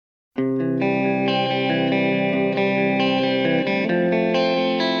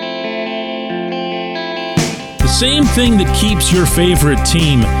same thing that keeps your favorite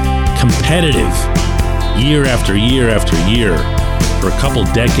team competitive year after year after year for a couple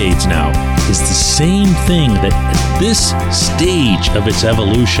decades now is the same thing that at this stage of its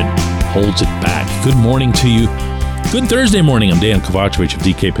evolution holds it back. Good morning to you. Good Thursday morning. I'm Dan Kovacevic of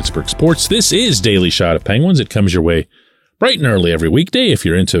DK Pittsburgh Sports. This is Daily Shot of Penguins. It comes your way bright and early every weekday. If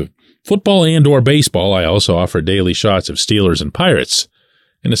you're into football and or baseball, I also offer daily shots of Steelers and Pirates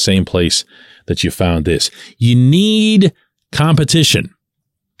in the same place that you found this. You need competition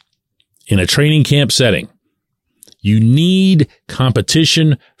in a training camp setting. You need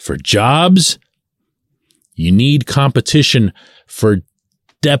competition for jobs. You need competition for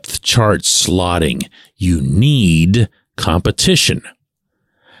depth chart slotting. You need competition.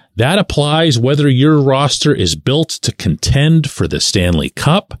 That applies whether your roster is built to contend for the Stanley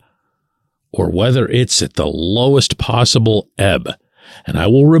Cup or whether it's at the lowest possible ebb. And I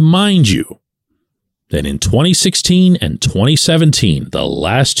will remind you that in 2016 and 2017, the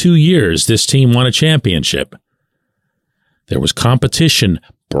last 2 years this team won a championship, there was competition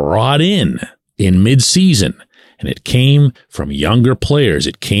brought in midseason, and it came from younger players.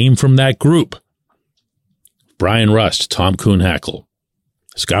 It came from that group. Brian Rust, Tom Kuhnhackl,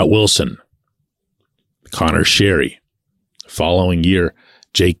 Scott Wilson, Connor Sherry. Following year,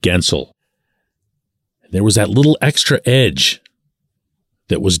 Jake Gensel. There was that little extra edge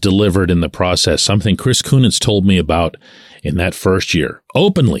that was delivered in the process, something Chris Kunitz told me about in that first year,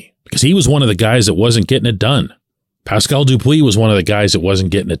 openly, because he was one of the guys that wasn't getting it done. Pascal Dupuis was one of the guys that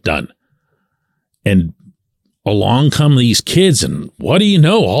wasn't getting it done. And along come these kids, and what do you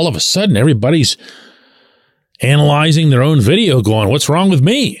know? All of a sudden, everybody's analyzing their own video going, what's wrong with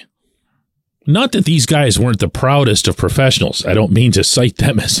me? Not that these guys weren't the proudest of professionals. I don't mean to cite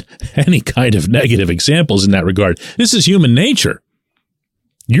them as any kind of negative examples in that regard. This is human nature.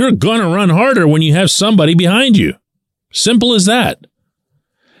 You're going to run harder when you have somebody behind you. Simple as that.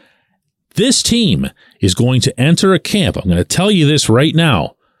 This team is going to enter a camp, I'm going to tell you this right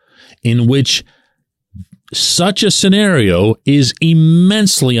now, in which such a scenario is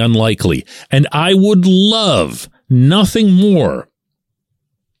immensely unlikely. And I would love nothing more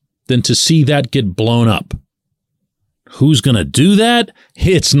than to see that get blown up. Who's going to do that?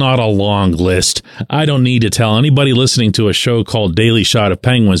 It's not a long list. I don't need to tell anybody listening to a show called Daily Shot of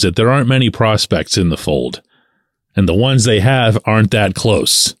Penguins that there aren't many prospects in the fold. And the ones they have aren't that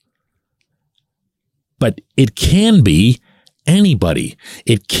close. But it can be anybody.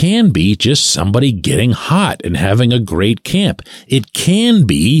 It can be just somebody getting hot and having a great camp. It can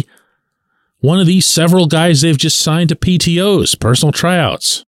be one of these several guys they've just signed to PTOs, personal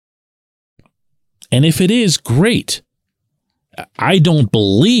tryouts. And if it is, great. I don't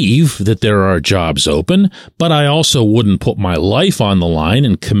believe that there are jobs open, but I also wouldn't put my life on the line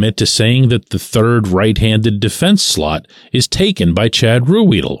and commit to saying that the third right-handed defense slot is taken by Chad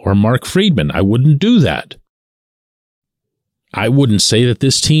Ruhwedel or Mark Friedman. I wouldn't do that. I wouldn't say that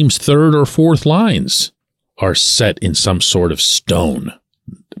this team's third or fourth lines are set in some sort of stone.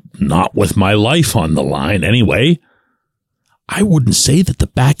 Not with my life on the line, anyway. I wouldn't say that the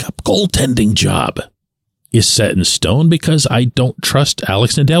backup goaltending job is set in stone because I don't trust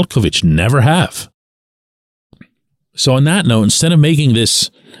Alex Nedeljkovic. Never have. So on that note, instead of making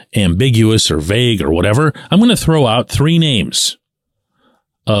this ambiguous or vague or whatever, I'm going to throw out 3 names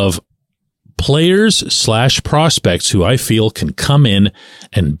of players/prospects who I feel can come in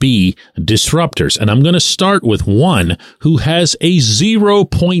and be disruptors. And I'm going to start with one who has a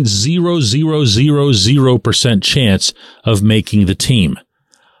 0.0000% chance of making the team.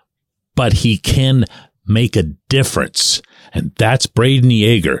 But he can make a difference. And that's Braden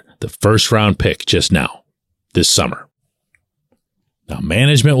Yeager, the first-round pick just now, this summer. Now,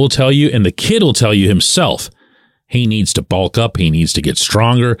 management will tell you, and the kid will tell you himself, he needs to bulk up. He needs to get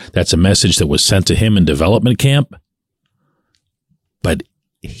stronger. That's a message that was sent to him in development camp. But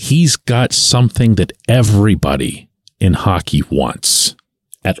he's got something that everybody in hockey wants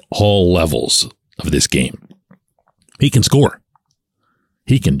at all levels of this game. He can score.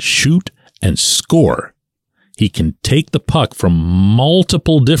 He can shoot and score. He can take the puck from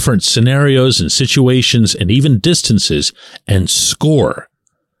multiple different scenarios and situations and even distances and score.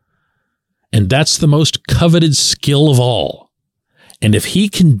 And that's the most coveted skill of all. And if he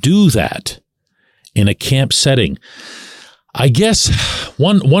can do that in a camp setting, I guess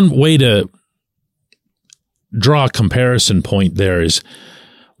one way to draw a comparison point there is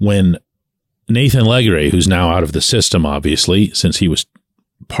when Nathan Legare, who's now out of the system, obviously, since he was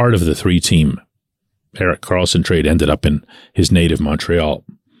part of the 3-team Erik Karlsson trade, ended up in his native Montreal.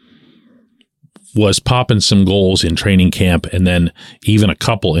 was popping some goals in training camp and then even a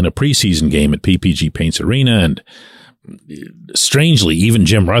couple in a preseason game at PPG Paints Arena. And strangely, even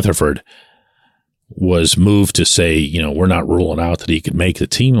Jim Rutherford was moved to say, we're not ruling out that he could make the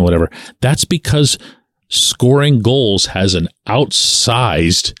team or whatever. That's because scoring goals has an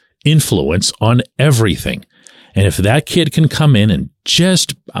outsized influence on everything. And if that kid can come in and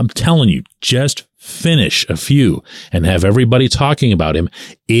I'm telling you, just finish a few and have everybody talking about him,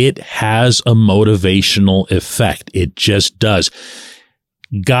 it has a motivational effect. It just does.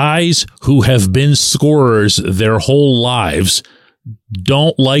 Guys who have been scorers their whole lives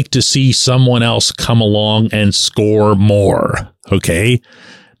don't like to see someone else come along and score more. Okay.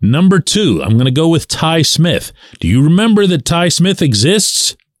 Number 2, I'm going to go with Ty Smith. Do you remember that Ty Smith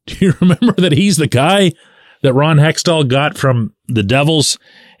exists? Do you remember that he's the guy that Ron Hextall got from the Devils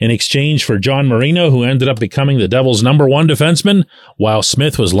in exchange for John Marino, who ended up becoming the Devils' number 1 defenseman while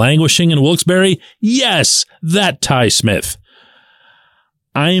Smith was languishing in Wilkes-Barre? Yes, that Ty Smith.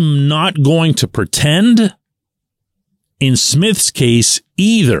 I'm not going to pretend in Smith's case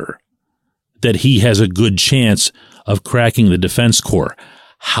either that he has a good chance of cracking the defense corps.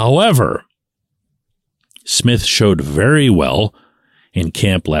 However, Smith showed very well in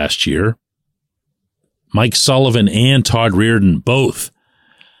camp last year. Mike Sullivan and Todd Reardon both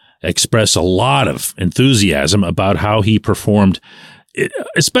express a lot of enthusiasm about how he performed,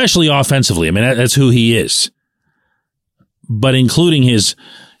 especially offensively. I mean, that's who he is. But including his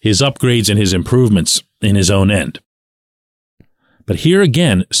upgrades and his improvements in his own end. But here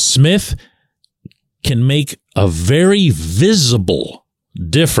again, Smith can make a very visible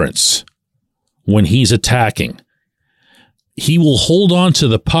difference when he's attacking. He will hold on to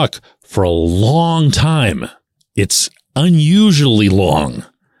the puck for a long time. It's unusually long.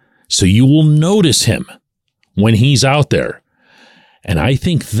 So you will notice him when he's out there. And I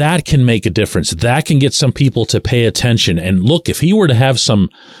think that can make a difference. That can get some people to pay attention. And look, if he were to have some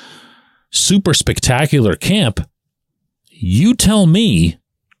super spectacular camp, you tell me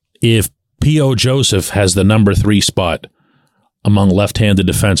if P.O. Joseph has the number 3 spot among left-handed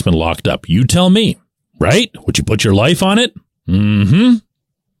defensemen locked up. You tell me, right? Would you put your life on it? Mm-hmm.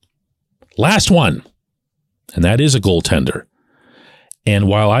 Last one, and that is a goaltender. And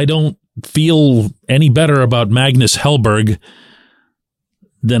while I don't feel any better about Magnus Hellberg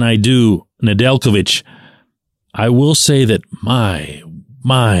than I do Nedeljkovic, I will say that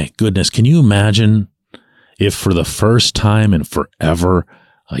my goodness, can you imagine if for the first time in forever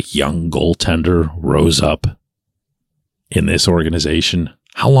a young goaltender rose up in this organization?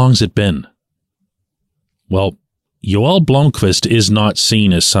 How long's it been? Well, Joel Blomqvist is not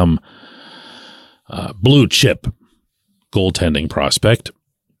seen as some blue chip goaltending prospect,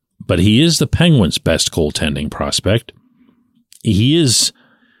 but he is the Penguins' best goaltending prospect. He is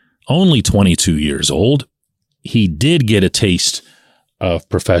only 22 years old. He did get a taste of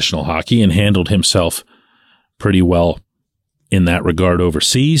professional hockey and handled himself pretty well in that regard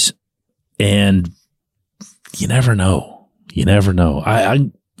overseas. And you never know. You never know.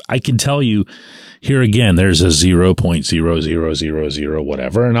 I can tell you here again, there's a 0.0000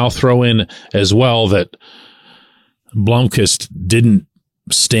 whatever. And I'll throw in as well that Blomqvist didn't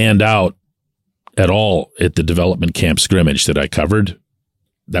stand out at all at the development camp scrimmage that I covered.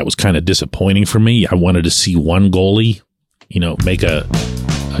 That was kind of disappointing for me. I wanted to see one goalie, make a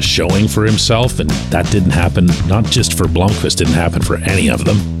showing for himself, and that didn't happen. Not just for Blomqvist, didn't happen for any of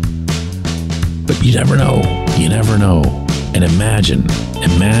them. But you never know. You never know. And imagine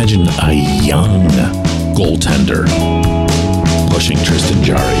a young goaltender pushing Tristan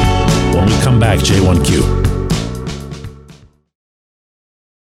Jarry. When we come back, J1Q.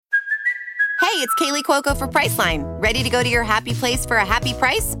 Hey, it's Kaylee Cuoco for Priceline. Ready to go to your happy place for a happy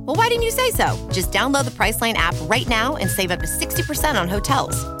price? Well, why didn't you say so? Just download the Priceline app right now and save up to 60% on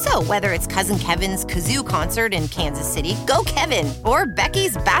hotels. So whether it's Cousin Kevin's Kazoo Concert in Kansas City, go Kevin, or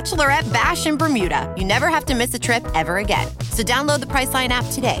Becky's Bachelorette Bash in Bermuda, you never have to miss a trip ever again. So download the Priceline app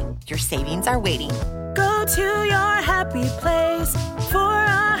today. Your savings are waiting. Go to your happy place for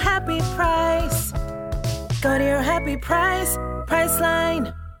a happy price. Go to your happy price,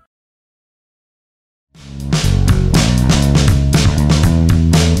 Priceline.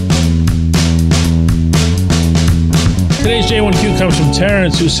 Today's J1Q comes from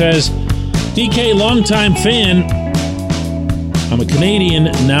Terrence, who says, DK, longtime fan. I'm a Canadian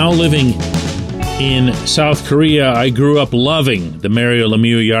now living in South Korea. I grew up loving the Mario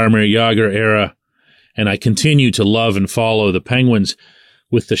Lemieux, Jaromir Jagr era, and I continue to love and follow the Penguins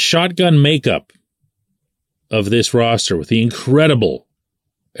with the shotgun makeup of this roster, with the incredible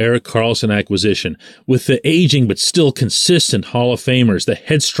Erik Karlsson acquisition, with the aging but still consistent Hall of Famers, the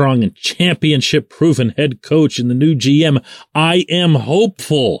headstrong and championship-proven head coach and the new GM, I am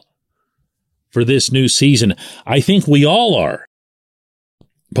hopeful for this new season. I think we all are.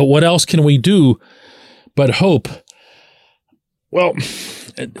 But what else can we do but hope? Well,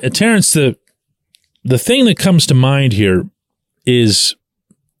 Terrence, the thing that comes to mind here is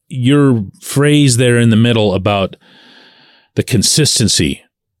your phrase there in the middle about the consistency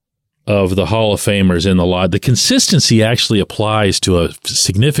of the Hall of Famers in the lot. The consistency actually applies to a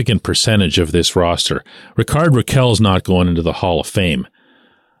significant percentage of this roster. Rickard Rakell's not going into the Hall of Fame,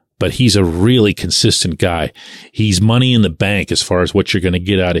 but he's a really consistent guy. He's money in the bank as far as what you're going to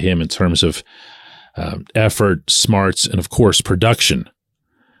get out of him in terms of effort, smarts, and of course, production.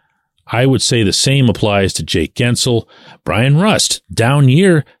 I would say the same applies to Jake Gensel. Brian Rust, down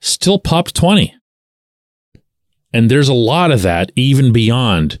year, still popped 20. And there's a lot of that even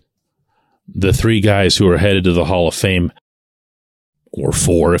beyond the three guys who are headed to the Hall of Fame, or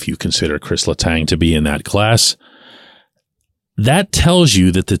four if you consider Chris Letang to be in that class. That tells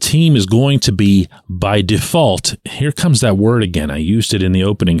you that the team is going to be, by default, here comes that word again. I used it in the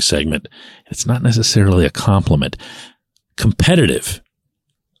opening segment. It's not necessarily a compliment. Competitive.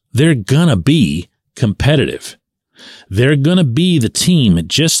 They're going to be competitive. They're going to be the team,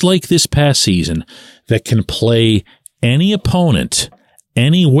 just like this past season, that can play any opponent,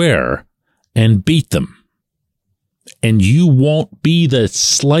 anywhere, and beat them. And you won't be the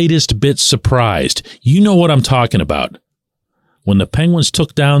slightest bit surprised. You know what I'm talking about. When the Penguins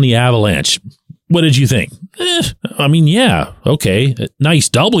took down the Avalanche, what did you think? Yeah, okay, nice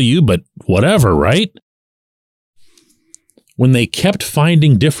W, but whatever, right? When they kept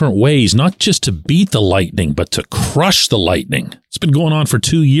finding different ways, not just to beat the Lightning, but to crush the Lightning. It's been going on for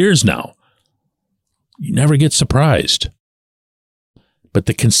 2 years now. You never get surprised. But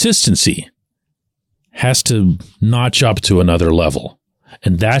the consistency has to notch up to another level.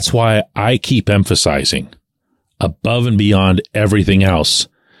 And that's why I keep emphasizing, above and beyond everything else,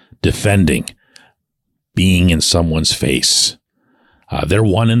 defending, being in someone's face. They're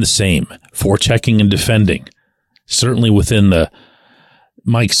one and the same, forechecking and defending. Certainly within the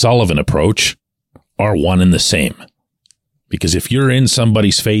Mike Sullivan approach, are one and the same. Because if you're in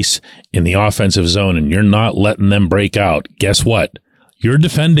somebody's face in the offensive zone and you're not letting them break out, guess what? You're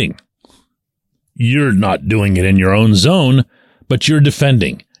defending. You're not doing it in your own zone, but you're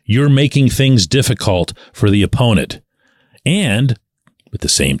defending. You're making things difficult for the opponent. And, at the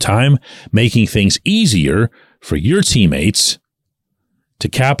same time, making things easier for your teammates to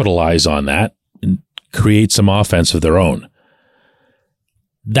capitalize on that and create some offense of their own.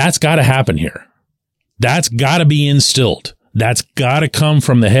 That's got to happen here. That's got to be instilled. That's got to come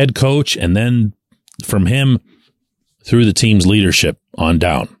from the head coach and then from him through the team's leadership on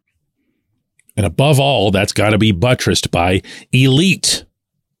down. And above all, that's got to be buttressed by elite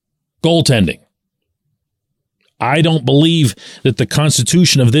goaltending. I don't believe that the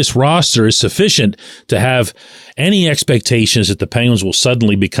constitution of this roster is sufficient to have any expectations that the Penguins will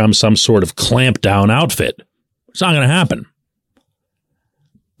suddenly become some sort of clamped down outfit. It's not going to happen.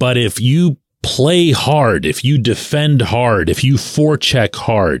 But if you play hard, if you defend hard, if you forecheck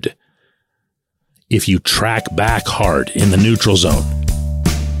hard, if you track back hard in the neutral zone,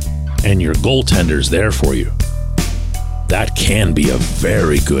 and your goaltender's there for you, that can be a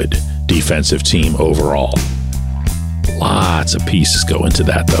very good defensive team overall. Lots of pieces go into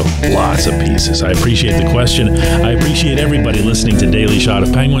that, though. Lots of pieces. I appreciate the question. I appreciate everybody listening to Daily Shot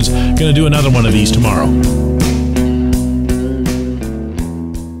of Penguins. Going to do another one of these tomorrow.